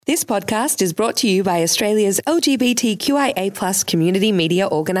This podcast is brought to you by Australia's LGBTQIA+ community media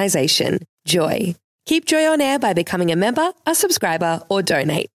organisation, Joy. Keep Joy on air by becoming a member, a subscriber, or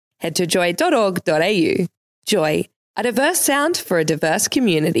donate. Head to joy.org.au. Joy, a diverse sound for a diverse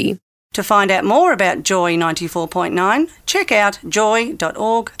community. To find out more about Joy 94.9, check out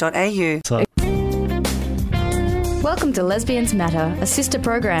joy.org.au. Welcome to Lesbians Matter, a sister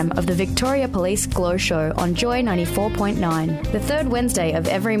program of the Victoria Police Glow Show on Joy 94.9. The third Wednesday of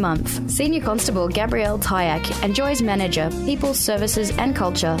every month, Senior Constable Gabrielle Tyak and Joy's manager, People Services and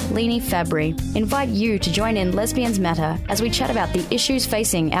Culture, Leni Fabry, invite you to join in Lesbians Matter as we chat about the issues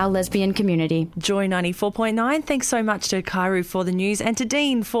facing our lesbian community. Joy 94.9, thanks so much to Kairu for the news and to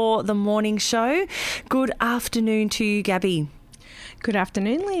Dean for the morning show. Good afternoon to you, Gabby. Good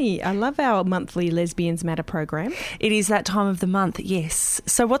afternoon, Lee. I love our monthly Lesbians Matter program. It is that time of the month, yes.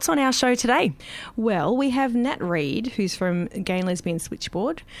 So what's on our show today? Well, we have Nat Reid, who's from Gay and Lesbian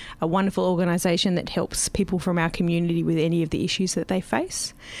Switchboard, a wonderful organisation that helps people from our community with any of the issues that they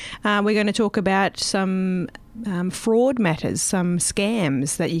face. We're going to talk about some fraud matters, some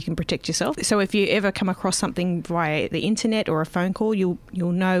scams that you can protect yourself. So if you ever come across something via the internet or a phone call, you'll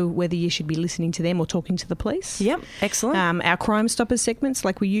know whether you should be listening to them or talking to the police. Yep, excellent. Our Crime Stoppers segments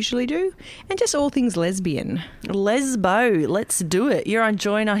like we usually do, and just all things lesbian. Lesbo, let's do it. You're on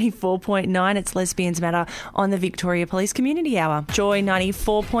Joy 94.9. It's Lesbians Matter on the Victoria Police Community Hour. Joy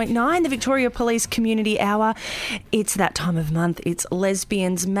 94.9, the Victoria Police Community Hour. It's that time of month. It's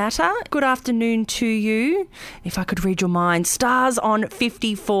Lesbians Matter. Good afternoon to you. If I could read your mind. Stars on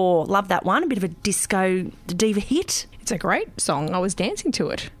 54. Love that one. A bit of a disco diva hit. It's a great song. I was dancing to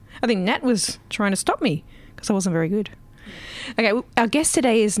it. I think Nat was trying to stop me because I wasn't very good. Okay, our guest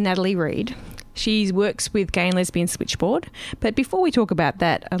today is Natalie Reid. She works with Gay and Lesbian Switchboard. But before we talk about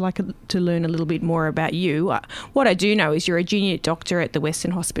that, I'd like to learn a little bit more about you. What I do know is you're a junior doctor at the Western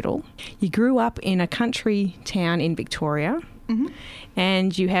Hospital. You grew up in a country town in Victoria. Mm-hmm.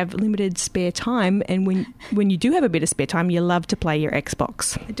 And you have limited spare time, and when you do have a bit of spare time, you love to play your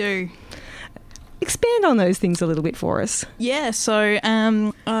Xbox. I do. Expand on those things a little bit for us. Yeah, so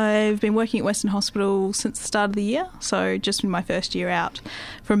I've been working at Western Hospital since the start of the year, so just in my first year out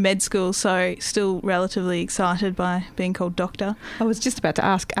from med school, so still relatively excited by being called doctor. I was just about to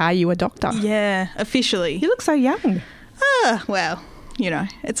ask, are you a doctor? Yeah, officially. You look so young. Well,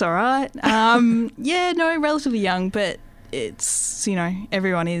 it's all right. Yeah, no, relatively young, but it's,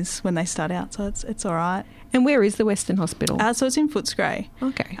 everyone is when they start out, so it's all right. And where is the Western Hospital? So it's in Footscray.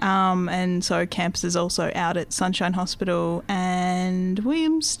 Okay. And so campus is also out at Sunshine Hospital and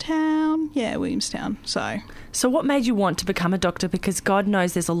Williamstown. Yeah, Williamstown. So what made you want to become a doctor? Because God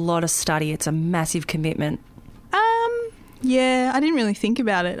knows there's a lot of study. It's a massive commitment. Yeah, I didn't really think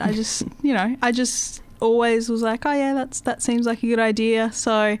about it. I just, I just always was like, oh yeah, that seems like a good idea.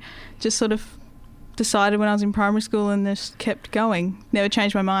 So just sort of decided when I was in primary school and just kept going. Never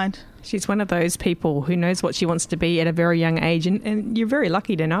changed my mind. She's one of those people who knows what she wants to be at a very young age, and you're very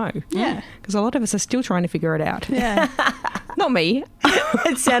lucky to know. Yeah. Because a lot of us are still trying to figure it out. Yeah. Not me.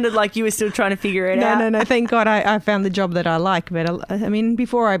 It sounded like you were still trying to figure it out. No. Thank God I found the job that I like. But, I mean,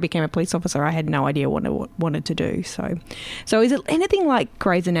 before I became a police officer, I had no idea what I wanted to do. So is it anything like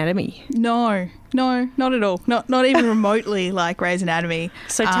Grey's Anatomy? No, not at all. Not even remotely like Grey's Anatomy.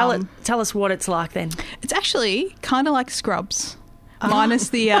 So tell us what it's like then. It's actually kind of like Scrubs. Minus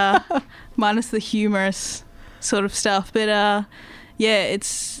the humorous sort of stuff, but yeah,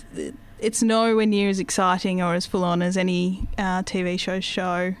 it's nowhere near as exciting or as full on as any TV shows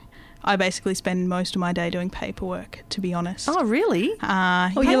show. I basically spend most of my day doing paperwork, to be honest. Oh, really?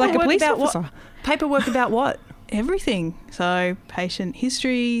 You're like a police officer. Paperwork about what? Everything. So patient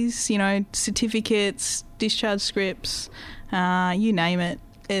histories, certificates, discharge scripts, you name it.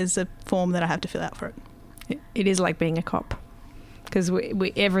 There's a form that I have to fill out for it. It is like being a cop. Because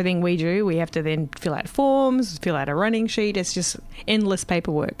everything we do, we have to then fill out forms, fill out a running sheet. It's just endless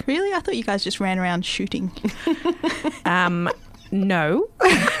paperwork. Really? I thought you guys just ran around shooting. No.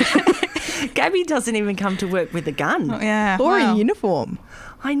 Gabby doesn't even come to work with a gun. Oh, yeah. Or in uniform.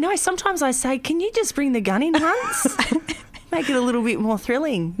 I know. Sometimes I say, can you just bring the gun in, Hans? Make it a little bit more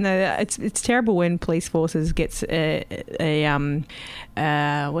thrilling. No, it's terrible when police forces gets what's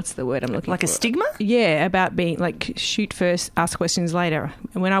the word I'm looking for? Like a stigma? Yeah, about being like shoot first, ask questions later.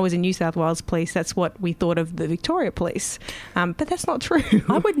 And when I was in New South Wales Police, that's what we thought of the Victoria Police. But that's not true.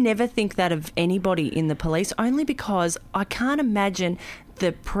 I would never think that of anybody in the police, only because I can't imagine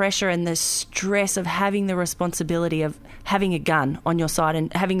the pressure and the stress of having the responsibility of having a gun on your side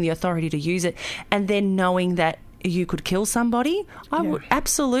and having the authority to use it, and then knowing that you could kill somebody, I would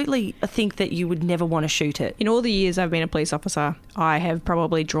absolutely think that you would never want to shoot it. In all the years I've been a police officer, I have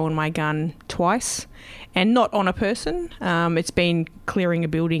probably drawn my gun twice, and not on a person. It's been clearing a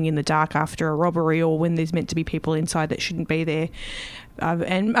building in the dark after a robbery, or when there's meant to be people inside that shouldn't be there.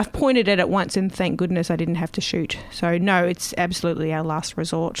 And I've pointed at it once, and thank goodness I didn't have to shoot. So no, it's absolutely our last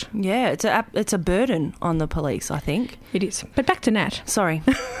resort. Yeah, it's a burden on the police, I think. It is. But back to Nat. Sorry.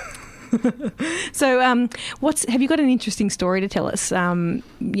 So have you got an interesting story to tell us?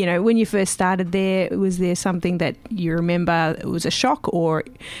 When you first started there, was there something that you remember it was a shock, or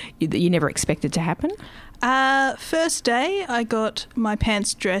that you never expected to happen? First day, I got my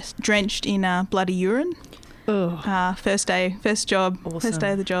pants drenched in bloody urine. First day, first job, awesome. First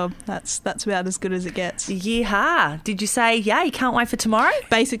day of the job. That's about as good as it gets. Yeehaw. Did you say, yay, can't wait for tomorrow?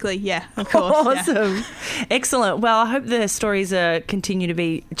 Basically, yeah, of course. Awesome. Yeah. Excellent. Well, I hope the stories continue to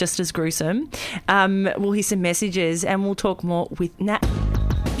be just as gruesome. We'll hear some messages and we'll talk more with Nat.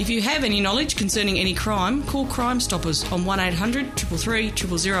 If you have any knowledge concerning any crime, call Crime Stoppers on 1800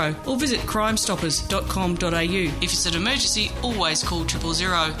 333 000 or visit crimestoppers.com.au. If it's an emergency, always call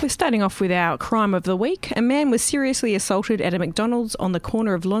 000. We're starting off with our crime of the week. A man was seriously assaulted at a McDonald's on the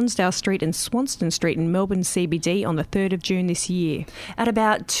corner of Lonsdale Street and Swanston Street in Melbourne CBD on the 3rd of June this year. At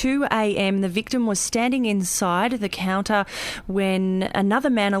about 2 a.m, the victim was standing inside the counter when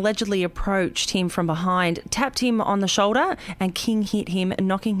another man allegedly approached him from behind, tapped him on the shoulder and king hit him,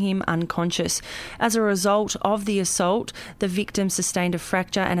 knocking him unconscious. As a result of the assault, the victim sustained a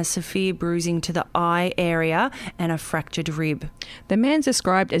fracture and a severe bruising to the eye area and a fractured rib. The man's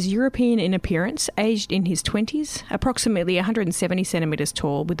described as European in appearance, aged in his 20s, approximately 170 centimetres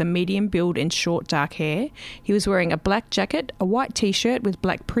tall, with a medium build and short dark hair. He was wearing a black jacket, a white t-shirt with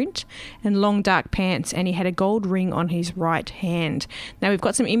black print and long dark pants, and he had a gold ring on his right hand. Now, we've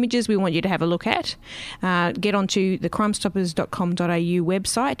got some images we want you to have a look at. Get onto the crimestoppers.com.au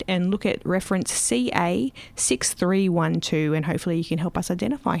website and look at reference CA6312, and hopefully you can help us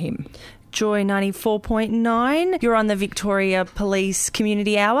identify him. Joy 94.9. You're on the Victoria Police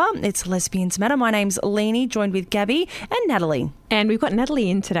Community Hour. It's Lesbians Matter. My name's Leanie, joined with Gabby and Natalie. And we've got Natalie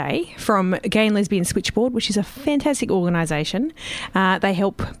in today from Gay and Lesbian Switchboard, which is a fantastic organisation. They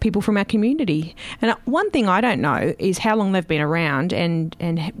help people from our community. And one thing I don't know is how long they've been around and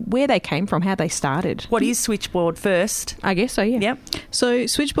where they came from, how they started. What is Switchboard first? I guess so, yeah. Yep. So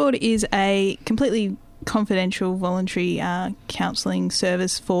Switchboard is a completely confidential voluntary counselling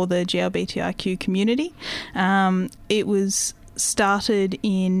service for the GLBTIQ community. It was started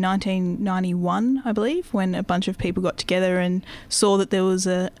in 1991, I believe, when a bunch of people got together and saw that there was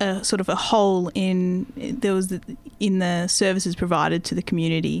a sort of a hole in the services provided to the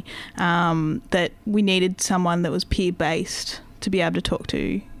community, that we needed someone that was peer-based to be able to talk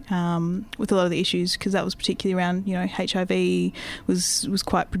to with a lot of the issues, because that was particularly around, HIV was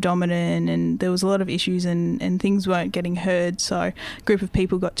quite predominant, and there was a lot of issues and things weren't getting heard. So a group of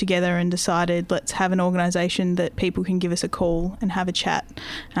people got together and decided, let's have an organisation that people can give us a call and have a chat.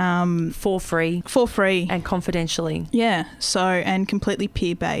 For free. And confidentially. Yeah. So, and completely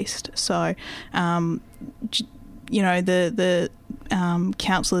peer-based. So, the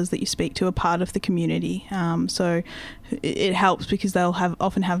counsellors that you speak to are part of the community. So it helps because they'll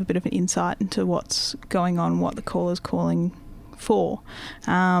often have a bit of an insight into what's going on, what the caller's calling for.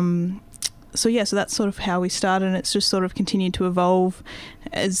 So that's sort of how we started, and it's just sort of continued to evolve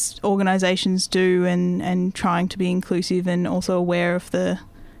as organisations do, and trying to be inclusive and also aware of the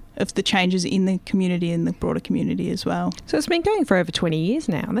changes in the community and the broader community as well. So it's been going for over 20 years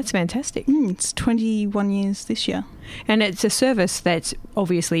now. That's fantastic. It's 21 years this year. And it's a service that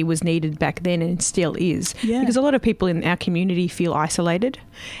obviously was needed back then and still is. Yeah. Because a lot of people in our community feel isolated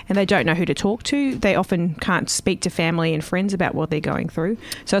and they don't know who to talk to. They often can't speak to family and friends about what they're going through.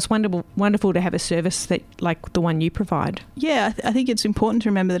 So it's wonderful to have a service that like the one you provide. Yeah, I think it's important to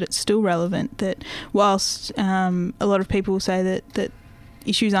remember that it's still relevant, that whilst a lot of people say that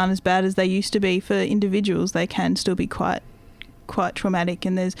issues aren't as bad as they used to be, for individuals they can still be quite traumatic,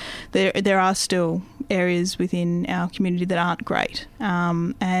 and there are still areas within our community that aren't great,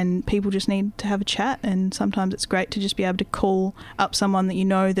 and people just need to have a chat, and sometimes it's great to just be able to call up someone that you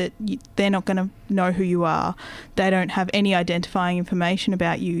know that they're not going to know who you are. They don't have any identifying information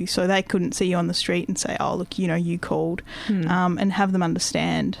about you, so they couldn't see you on the street and say, oh look, you called, and have them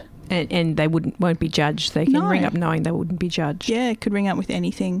understand. And they won't be judged. They can ring up knowing they wouldn't be judged. Yeah, it could ring up with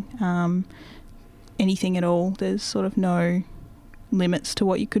anything, anything at all. There's sort of no limits to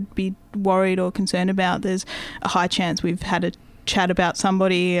what you could be worried or concerned about. There's a high chance we've had a chat about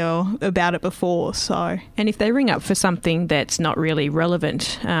somebody or about it before. So, and if they ring up for something that's not really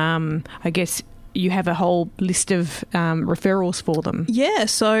relevant, I guess you have a whole list of referrals for them. Yeah,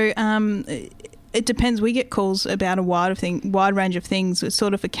 so it depends. We get calls about a wide range of things. It's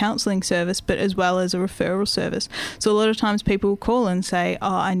sort of a counselling service, but as well as a referral service. So a lot of times people will call and say,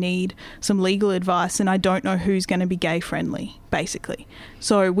 I need some legal advice and I don't know who's going to be gay friendly, basically.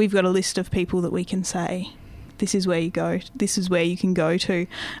 So we've got a list of people that we can say, this is where you go, this is where you can go to.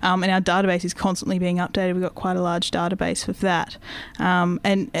 And our database is constantly being updated. We've got quite a large database of that.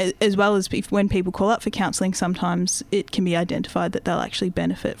 And as well as when people call up for counselling, sometimes it can be identified that they'll actually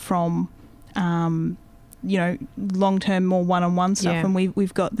benefit from long-term, more one-on-one stuff. Yeah. And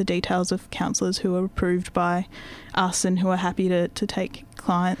we've got the details of counsellors who are approved by us and who are happy to take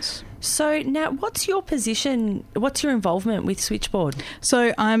clients. So now, what's your position? What's your involvement with Switchboard?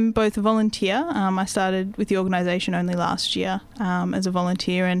 So I'm both a volunteer. I started with the organisation only last year as a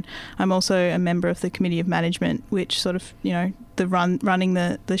volunteer, and I'm also a member of the committee of management, which sort of, the running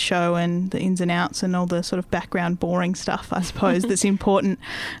the show and the ins and outs and all the sort of background boring stuff, I suppose, that's important.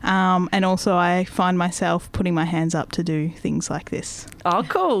 And also I find myself putting my hands up to do things like this. Oh,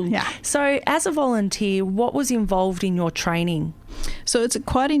 cool. Yeah. So as a volunteer, what was involved in your training? So it's a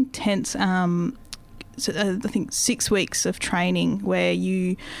quite intense, I think 6 weeks of training where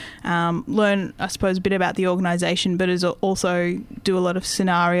you learn, I suppose, a bit about the organisation, but also do a lot of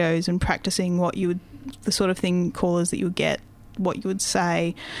scenarios and practising the sort of thing callers that you would get, what you would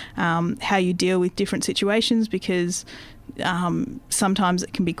say, how you deal with different situations, because sometimes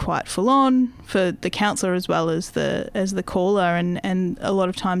it can be quite full on for the counsellor as well as the caller, and a lot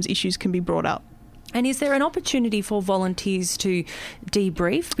of times issues can be brought up. And is there an opportunity for volunteers to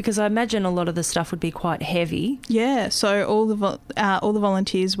debrief? Because I imagine a lot of the stuff would be quite heavy. Yeah, so all the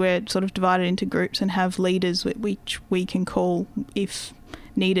volunteers, we're sort of divided into groups and have leaders which we can call if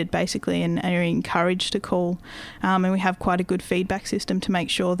needed, basically, and are encouraged to call. And we have quite a good feedback system to make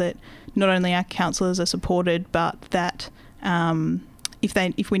sure that not only our counsellors are supported, but that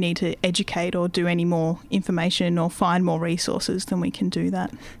if we need to educate or do any more information or find more resources, then we can do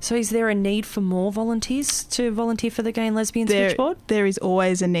that. So is there a need for more volunteers to volunteer for the Gay and Lesbian Switchboard? There is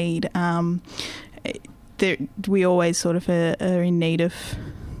always a need. We always sort of are in need of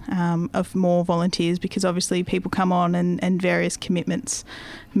more volunteers, because obviously people come on and various commitments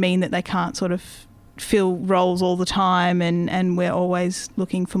mean that they can't sort of fill roles all the time, and we're always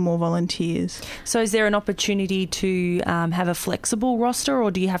looking for more volunteers. So is there an opportunity to have a flexible roster, or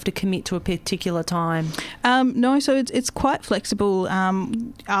do you have to commit to a particular time? No, so it's quite flexible.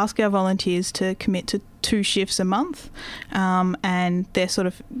 Ask our volunteers to commit to 2 shifts a month, and they're sort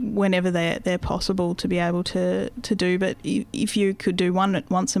of whenever they're possible to be able to do. But if you could do one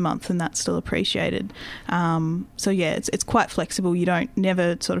once a month, then that's still appreciated. So yeah, it's quite flexible. You don't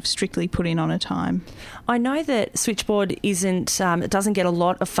never sort of strictly put in on a time. I know that Switchboard it doesn't get a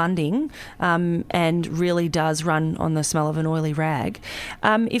lot of funding, and really does run on the smell of an oily rag.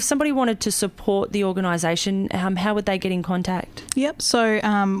 If somebody wanted to support the organisation, how would they get in contact? Yep.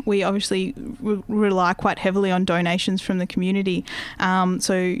 So we obviously rely quite heavily on donations from the community.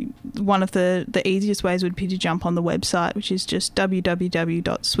 So one of the easiest ways would be to jump on the website, which is just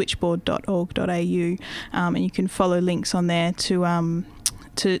www.switchboard.org.au, and you can follow links on there to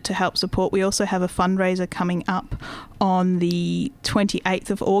help support. We also have a fundraiser coming up on the 28th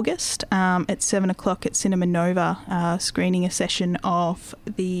of August at 7 o'clock at Cinema Nova, screening a session of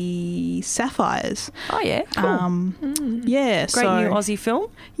the Sapphires. Oh yeah, cool. Yeah, great new Aussie film.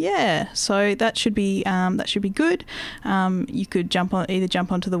 Yeah, so that should be good. You could jump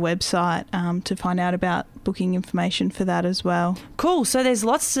onto the website to find out about booking information for that as well. Cool. So there's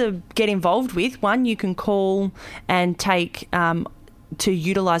lots to get involved with. One, you can call and take to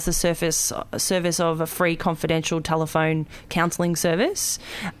utilise the service of a free confidential telephone counselling service,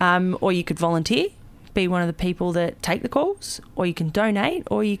 or you could volunteer, be one of the people that take the calls, or you can donate,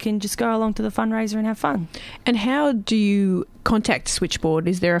 or you can just go along to the fundraiser and have fun. And how do you contact Switchboard?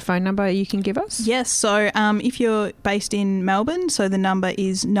 Is there a phone number you can give us? Yes, so if you're based in Melbourne, so the number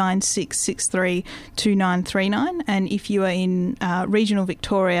is 9663 2939, and if you are in regional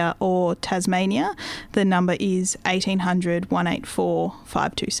Victoria or Tasmania, the number is 1800 184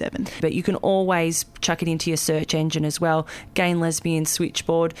 527. But you can always chuck it into your search engine as well, Gay and Lesbian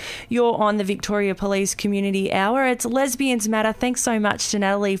Switchboard. You're on the Victoria Police Community Hour. It's Lesbians Matter. Thanks so much to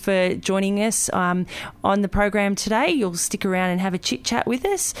Natalie for joining us on the program today. You'll stick around and have a chit chat with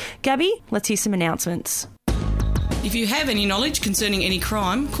us. Gabby, let's hear some announcements. If you have any knowledge concerning any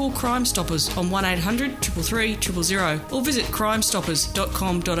crime, call Crime Stoppers on 1800 333 000 or visit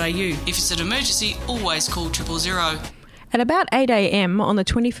crimestoppers.com.au. If it's an emergency, always call 000. At about 8 a.m. on the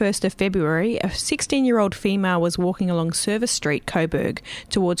 21st of February, a 16-year-old female was walking along Service Street, Coburg,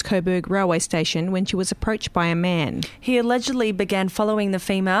 towards Coburg Railway Station when she was approached by a man. He allegedly began following the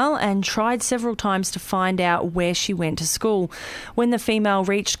female and tried several times to find out where she went to school. When the female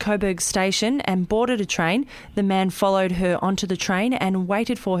reached Coburg Station and boarded a train, the man followed her onto the train and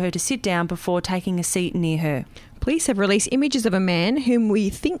waited for her to sit down before taking a seat near her. Police have released images of a man whom we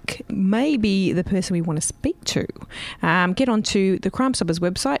think may be the person we want to speak to. Get onto the Crime Stoppers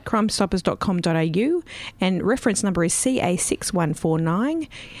website, crimestoppers.com.au, and reference number is CA6149.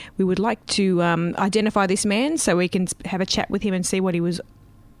 We would like to identify this man so we can have a chat with him and see what he was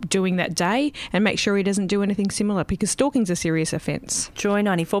doing that day and make sure he doesn't do anything similar, because stalking's a serious offence. Joy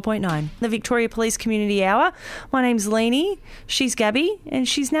 94.9, the Victoria Police Community Hour. My name's Leanie, she's Gabby, and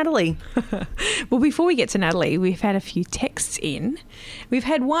she's Natalie. Well, before we get to Natalie, we've had a few texts in. We've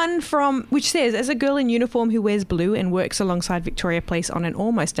had one which says, as a girl in uniform who wears blue and works alongside Victoria Police on an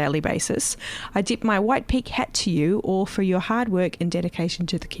almost daily basis, I dip my White Peak hat to you all for your hard work and dedication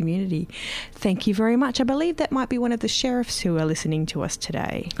to the community. Thank you very much. I believe that might be one of the sheriffs who are listening to us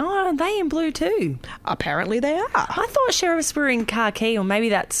today. Oh, are they in blue too? Apparently they are. I thought sheriffs were in khaki, or maybe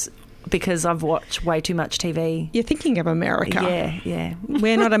that's because I've watched way too much TV. You're thinking of America. Yeah.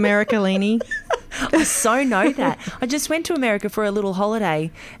 We're not America, Leanie. I so know that. I just went to America for a little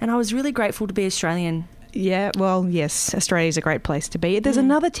holiday and I was really grateful to be Australian. Yeah, well, yes, Australia's a great place to be. There's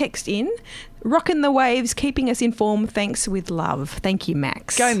another text in. Rocking the waves, keeping us informed. Thanks with love. Thank you,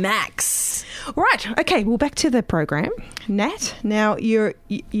 Max. Go, Max. Right. Okay, well, back to the program. Nat, now you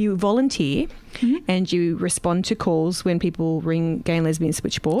volunteer and you respond to calls when people ring Gay and Lesbian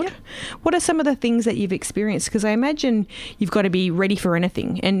Switchboard. Yep. What are some of the things that you've experienced? Because I imagine you've got to be ready for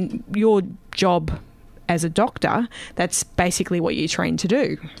anything, and your job as a doctor, that's basically what you're trained to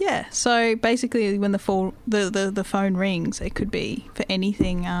do. Yeah, so basically when the phone rings, it could be for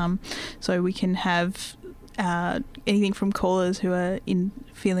anything. So we can have anything from callers who are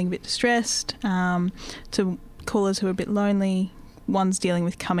feeling a bit distressed to callers who are a bit lonely, ones dealing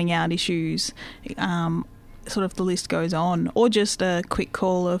with coming out issues, sort of the list goes on, or just a quick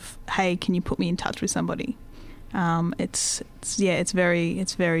call of, hey, can you put me in touch with somebody? It's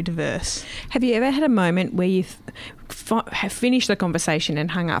very diverse. Have you ever had a moment where you've have finished the conversation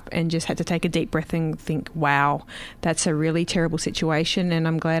and hung up and just had to take a deep breath and think, wow, that's a really terrible situation, and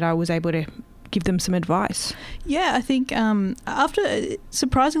I'm glad I was able to give them some advice? Yeah, I think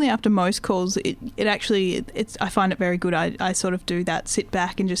surprisingly after most calls, I find it very good. I sort of do that, sit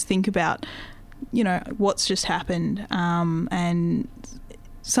back and just think about, what's just happened, and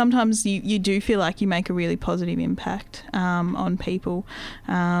sometimes you do feel like you make a really positive impact on people,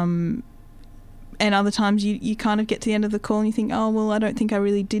 and other times you kind of get to the end of the call and you think, oh, well, I don't think I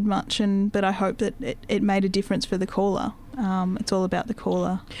really did much, but I hope that it made a difference for the caller. It's all about the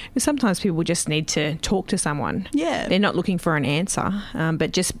caller. Sometimes people just need to talk to someone. Yeah. They're not looking for an answer,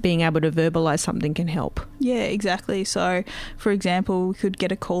 but just being able to verbalise something can help. Yeah, exactly. So, for example, we could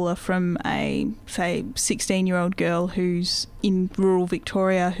get a caller from a, say, 16-year-old girl who's in rural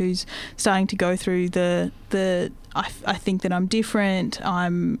Victoria who's starting to go through the I think that I'm different,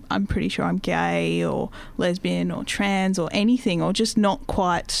 I'm pretty sure I'm gay or lesbian or trans or anything, or just not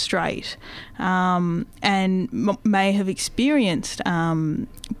quite straight, and may have experienced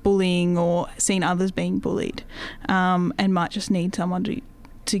bullying or seen others being bullied, and might just need someone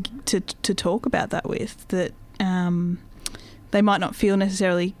to talk about that with, that they might not feel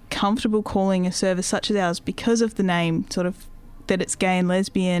necessarily comfortable calling a service such as ours because of the name, sort of that it's gay and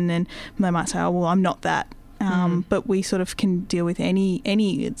lesbian, and they might say, oh, well, I'm not that. But we sort of can deal with any.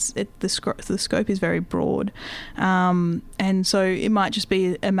 The scope is very broad, and so it might just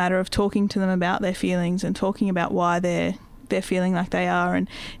be a matter of talking to them about their feelings and talking about why they're feeling like they are,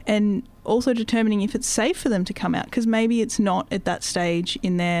 and also determining if it's safe for them to come out, because maybe it's not at that stage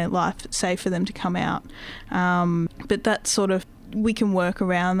in their life safe for them to come out. But that's sort of, we can work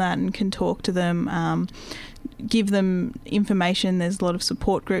around that and can talk to them. Give them information. There's a lot of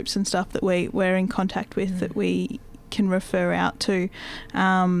support groups and stuff that we're in contact with that we can refer out to,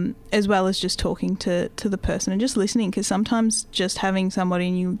 as well as just talking to the person and just listening, because sometimes just having somebody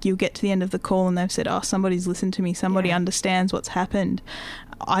and you get to the end of the call and they've said, oh, somebody's listened to me, somebody understands what's happened,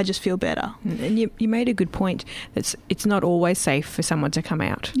 I just feel better. And you made a good point. It's not always safe for someone to come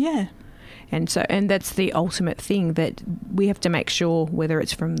out. Yeah. And that's the ultimate thing, that we have to make sure, whether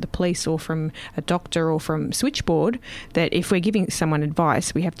it's from the police or from a doctor or from Switchboard, that if we're giving someone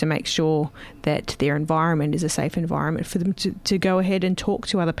advice, we have to make sure that their environment is a safe environment for them to go ahead and talk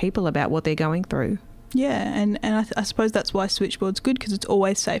to other people about what they're going through. Yeah, and I suppose that's why Switchboard's good, because it's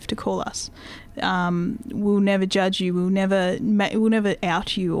always safe to call us. We'll never judge you. We'll never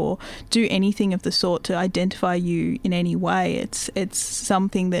out you or do anything of the sort to identify you in any way. It's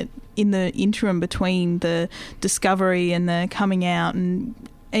something that in the interim between the discovery and the coming out, and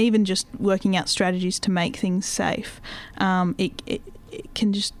even just working out strategies to make things safe, it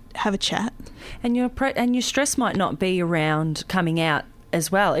can just have a chat. And your stress might not be around coming out as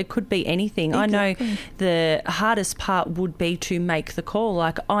well. It could be anything. Exactly. I know the hardest part would be to make the call.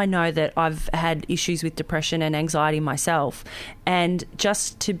 Like, I know that I've had issues with depression and anxiety myself, and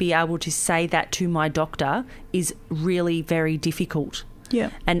just to be able to say that to my doctor is really very difficult. Yeah.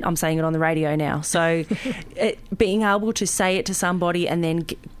 And I'm saying it on the radio now. So being able to say it to somebody and then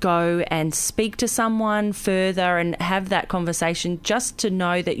go and speak to someone further and have that conversation, just to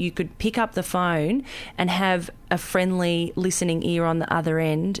know that you could pick up the phone and have a friendly listening ear on the other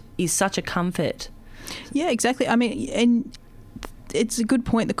end, is such a comfort. Yeah, exactly. I mean, and it's a good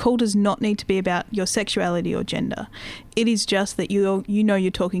point. The call does not need to be about your sexuality or gender. It is just that you're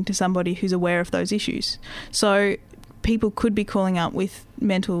talking to somebody who's aware of those issues. So people could be calling up with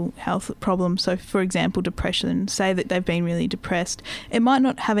mental health problems. So, for example, depression, say that they've been really depressed. It might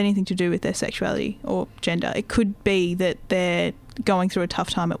not have anything to do with their sexuality or gender. It could be that they're going through a tough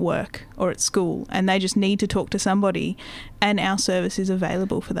time at work or at school, and they just need to talk to somebody, and our service is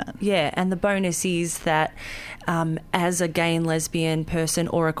available for that. Yeah, and the bonus is that as a gay and lesbian person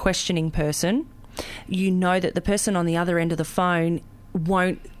or a questioning person, you know that the person on the other end of the phone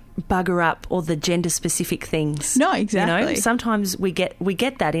won't bugger up all the gender specific things. No, exactly. You know, sometimes we get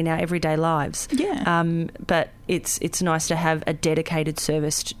that in our everyday lives. Yeah. But it's nice to have a dedicated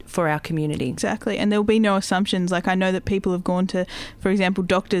service for our community. Exactly. And there'll be no assumptions. Like, I know that people have gone to, for example,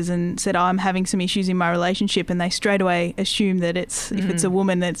 doctors and said, I'm having some issues in my relationship, and they straight away assume that if it's a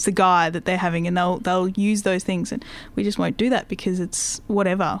woman, that's the guy that they're having, and they'll use those things, and we just won't do that, because it's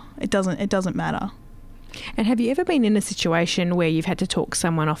whatever. It doesn't matter. And have you ever been in a situation where you've had to talk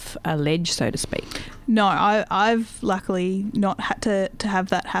someone off a ledge, so to speak? No, I've luckily not had to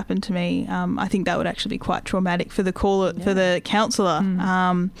have that happen to me. I think that would actually be quite traumatic for the caller, for the counsellor.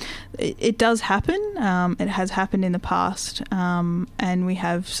 It does happen. It has happened in the past, and we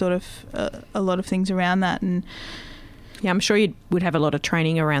have sort of a lot of things around that. And yeah, I'm sure you would have a lot of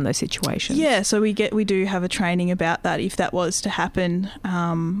training around those situations. Yeah, so we do have a training about that if that was to happen.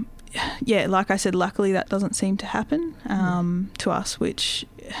 Yeah, like I said, luckily that doesn't seem to happen to us, which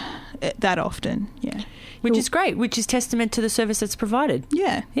that often, yeah. Which is great, which is testament to the service that's provided.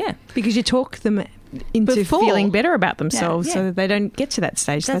 Yeah. Yeah. Because you talk them into feeling better about themselves so that they don't get to that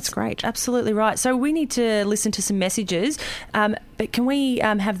stage. That's great. Absolutely right. So we need to listen to some messages. But can we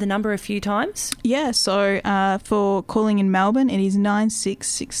have the number a few times? Yeah, so for calling in Melbourne, it is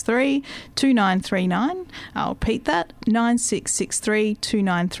 9663 2939. I'll repeat that, 9663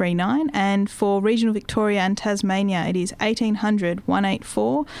 2939. And for regional Victoria and Tasmania, it is 1800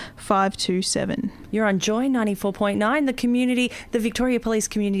 184 527. You're on Joy 94.9, the Victoria Police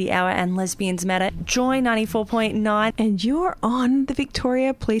Community Hour and Lesbians Matter. Joy 94.9. And you're on the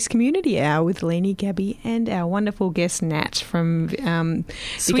Victoria Police Community Hour with Leanie, Gabby, and our wonderful guest Nat from the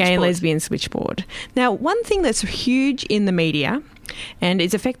Gay and Lesbian Switchboard. Now, one thing that's huge in the media and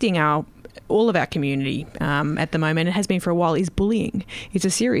is affecting all of our community at the moment, it has been for a while, is bullying. It's a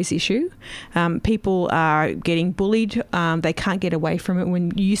serious issue. People are getting bullied. They can't get away from it.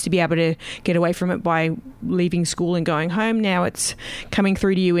 When you used to be able to get away from it by leaving school and going home, now it's coming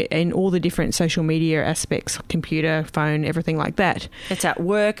through to you in all the different social media aspects, computer, phone, everything like that. It's at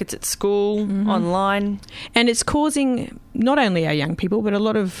work, it's at school, online. And it's causing not only our young people, but a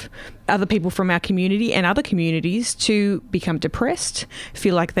lot of other people from our community and other communities to become depressed,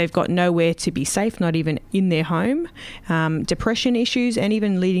 feel like they've got nowhere to be safe, not even in their home, depression issues, and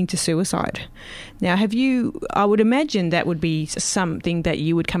even leading to suicide. Now, I would imagine that would be something that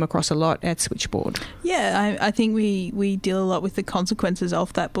you would come across a lot at Switchboard. Yeah, I think we deal a lot with the consequences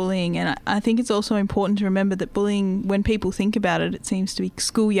of that bullying, and I think it's also important to remember that bullying, when people think about it, it seems to be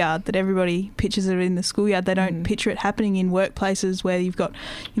schoolyard, that everybody pictures it in the schoolyard. They don't picture it happening in workplaces where you've got,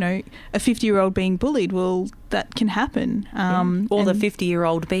 a 50-year-old being bullied. Well, that can happen. Or the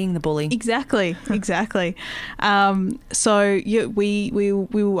 50-year-old being the bully. Exactly. So we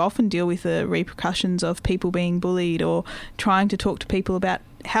will often deal with the repercussions of people being bullied, or trying to talk to people about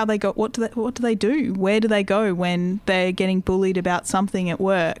how they got, what do they do? Where do they go when they're getting bullied about something at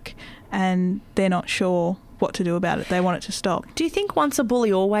work and they're not sure what to do about it? They want it to stop. Do you think once a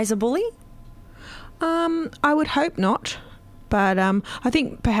bully, always a bully? I would hope not. But I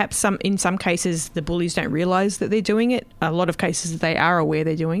think perhaps in some cases the bullies don't realise that they're doing it. A lot of cases they are aware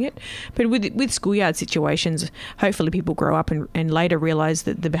they're doing it. But with schoolyard situations, hopefully people grow up and later realise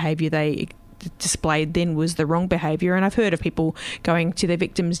that the behaviour they displayed then was the wrong behaviour. And I've heard of people going to their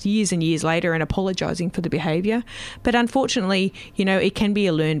victims years and years later and apologising for the behaviour. But unfortunately, it can be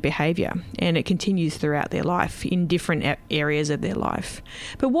a learned behaviour and it continues throughout their life in different areas of their life.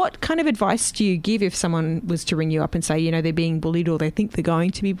 But what kind of advice do you give if someone was to ring you up and say, they're being bullied or they think they're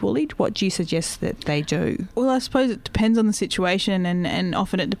going to be bullied? What do you suggest that they do? Well, I suppose it depends on the situation and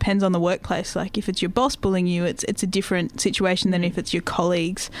often it depends on the workplace. Like if it's your boss bullying you, it's a different situation than if it's your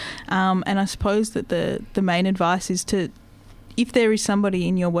colleagues. And I suppose that the main advice is to, if there is somebody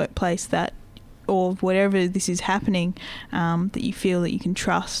in your workplace that, or whatever this is happening, that you feel that you can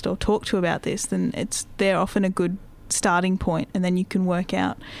trust or talk to about this, then they're often a good starting point, and then you can work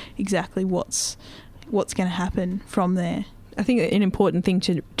out exactly what's going to happen from there. I think an important thing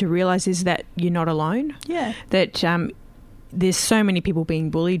to realise is that you're not alone. Yeah. That there's so many people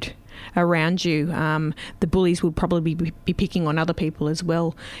being bullied around you. The bullies would probably be picking on other people as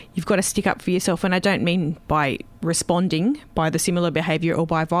well. You've got to stick up for yourself, and I don't mean by responding by the similar behaviour or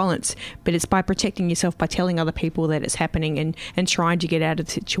by violence, but it's by protecting yourself, by telling other people that it's happening and trying to get out of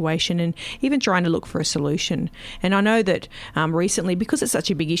the situation and even trying to look for a solution. And I know that recently, because it's such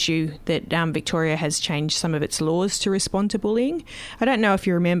a big issue, that Victoria has changed some of its laws to respond to bullying. I don't know if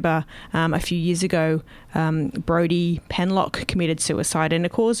you remember a few years ago, Brodie Penlock committed suicide, and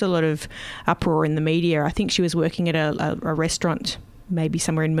it caused a lot of uproar in the media. I think she was working at a restaurant maybe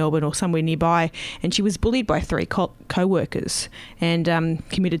somewhere in Melbourne or somewhere nearby, and she was bullied by 3 co-workers and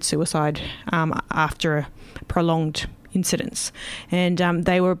committed suicide after a prolonged incidents. And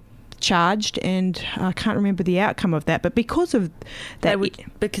they were charged, and I can't remember the outcome of that, but because of that,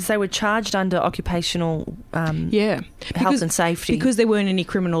 because they were charged under occupational health and safety, because there weren't any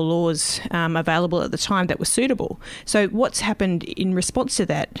criminal laws available at the time that were suitable. So what's happened in response to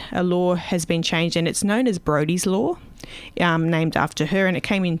that, a law has been changed, and it's known as Brodie's Law, named after her, and it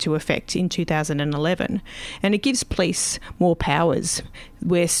came into effect in 2011, and it gives police more powers.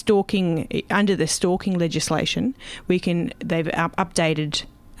 Where under the stalking legislation, they've updated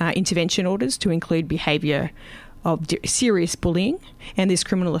intervention orders to include behaviour of serious bullying, and there's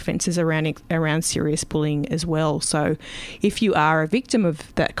criminal offences around serious bullying as well. So if you are a victim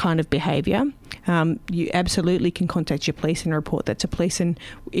of that kind of behaviour, you absolutely can contact your police and report that to police, and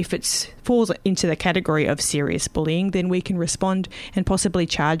if it falls into the category of serious bullying, then we can respond and possibly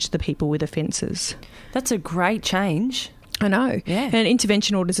charge the people with offences. That's a great change. I know. Yeah. And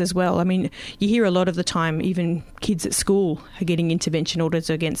intervention orders as well. I mean, you hear a lot of the time even kids at school are getting intervention orders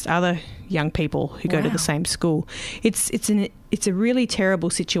against other young people who go to the same school. It's a really terrible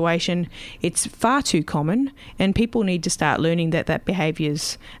situation. It's far too common, and people need to start learning that behaviour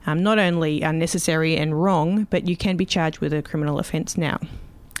is not only unnecessary and wrong, but you can be charged with a criminal offence now.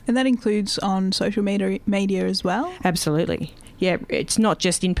 And that includes on social media as well? Absolutely. Yeah, it's not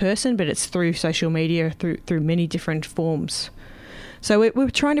just in person, but it's through social media, through many different forms. So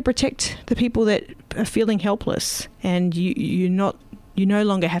we're trying to protect the people that are feeling helpless, and you no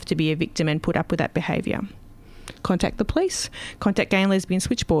longer have to be a victim and put up with that behaviour. Contact the police. Contact Gay and Lesbian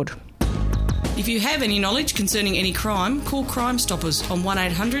Switchboard. If you have any knowledge concerning any crime, call Crime Stoppers on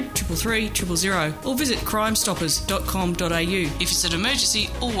 1800 333 000 or visit crimestoppers.com.au. If it's an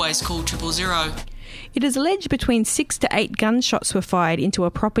emergency, always call 000. It is alleged between 6 to 8 gunshots were fired into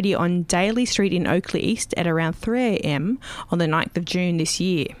a property on Daly Street in Oakley East at around 3 a.m. on the 9th of June this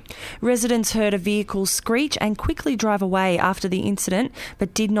year. Residents heard a vehicle screech and quickly drive away after the incident,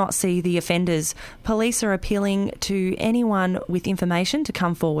 but did not see the offenders. Police are appealing to anyone with information to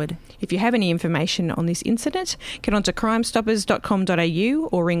come forward. If you have any information on this incident, get onto crimestoppers.com.au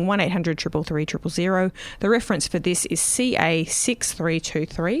or ring 1800 333 000. The reference for this is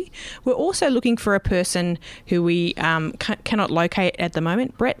CA6323. We're also looking for a person who we cannot locate at the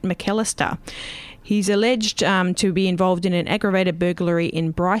moment, Brett McAllister. He's alleged to be involved in an aggravated burglary in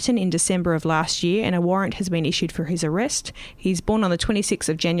Brighton in December of last year, and a warrant has been issued for his arrest. He's born on the 26th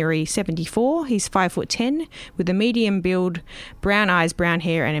of January 74. He's 5'10", with a medium build, brown eyes, brown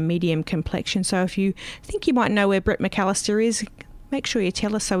hair, and a medium complexion. So if you think you might know where Brett McAllister is, make sure you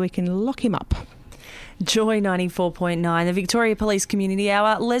tell us so we can lock him up. Joy 94.9, the Victoria Police Community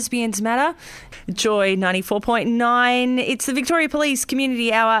Hour, Lesbians Matter. Joy 94.9, it's the Victoria Police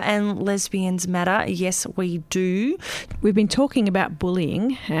Community Hour and Lesbians Matter. Yes, we do. We've been talking about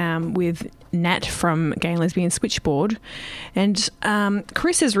bullying with Nat from Gay and Lesbian Switchboard, and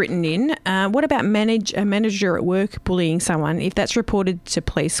Chris has written in, what about a manager at work bullying someone? If that's reported to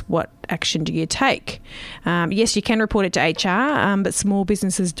police, what action do you take? Yes, you can report it to HR, but small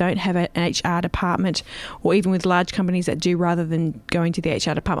businesses don't have an HR department, or even with large companies that do, rather than going to the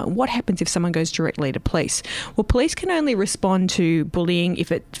HR department. What happens if someone goes directly to police? Well, police can only respond to bullying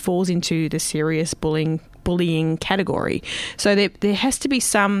if it falls into the serious bullying category. So there has to be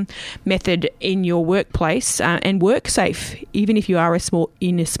some method in your workplace, and WorkSafe, even if you are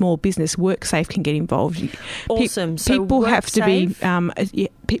in a small business, WorkSafe can get involved. Awesome. People have to be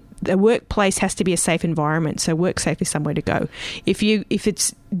the workplace has to be a safe environment. So WorkSafe is somewhere to go. If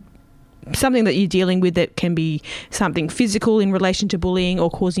it's something that you're dealing with that can be something physical in relation to bullying or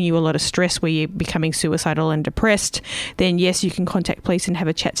causing you a lot of stress where you're becoming suicidal and depressed, then yes, you can contact police and have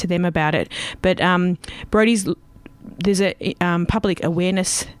a chat to them about it. But there's a public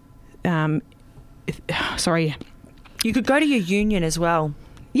awareness. Sorry. You could go to your union as well.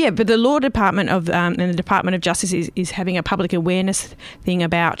 Yeah, but the Law Department and the Department of Justice is having a public awareness thing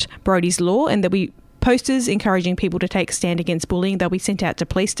about Brodie's Law, and there'll be posters encouraging people to take a stand against bullying. They'll be sent out to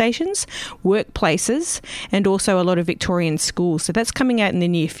police stations, workplaces, and also a lot of Victorian schools. So that's coming out in the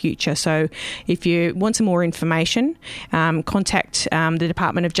near future. So if you want some more information, contact the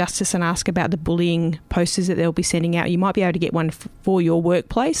Department of Justice and ask about the bullying posters that they'll be sending out. You might be able to get one for your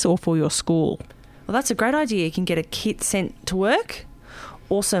workplace or for your school. Well, that's a great idea. You can get a kit sent to work.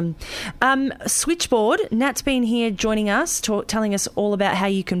 Awesome. Switchboard, Nat's been here joining us, telling us all about how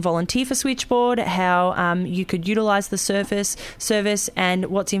you can volunteer for Switchboard, how you could utilise the service and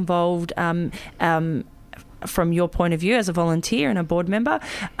what's involved from your point of view as a volunteer and a board member.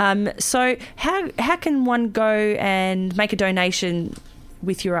 So how can one go and make a donation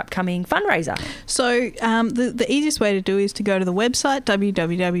with your upcoming fundraiser? So the easiest way to do is to go to the website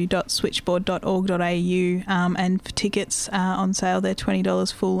www.switchboard.org.au, and for tickets on sale they're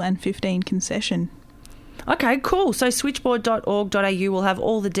 $20 full and $15 concession. Okay, cool. So switchboard.org.au will have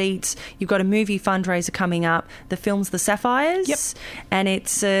all the deets. You've got a movie fundraiser coming up. The film's The Sapphires. Yep. And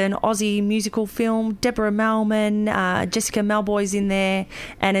it's an Aussie musical film. Deborah Malman, Jessica Malboy's in there.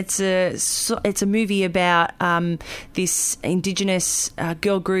 And it's a movie about this Indigenous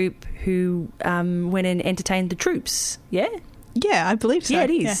girl group who went and entertained the troops. Yeah? Yeah, I believe so. Yeah, it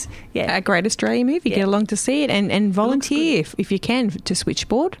is. Yeah. A great Australian movie. Yeah. Get along to see it and volunteer if you can to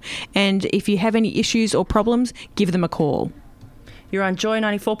Switchboard. And if you have any issues or problems, give them a call. You're on Joy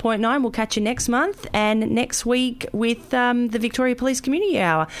 94.9. We'll catch you next month and next week with the Victoria Police Community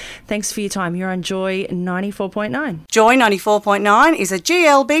Hour. Thanks for your time. You're on Joy 94.9. Joy 94.9 is a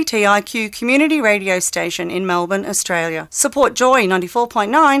GLBTIQ community radio station in Melbourne, Australia. Support Joy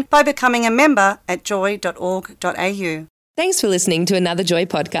 94.9 by becoming a member at joy.org.au. Thanks for listening to another Joy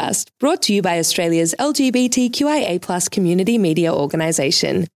podcast, brought to you by Australia's LGBTQIA+ community media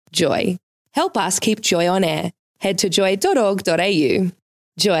organisation, Joy. Help us keep Joy on air. Head to joy.org.au.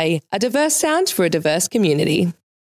 Joy, a diverse sound for a diverse community.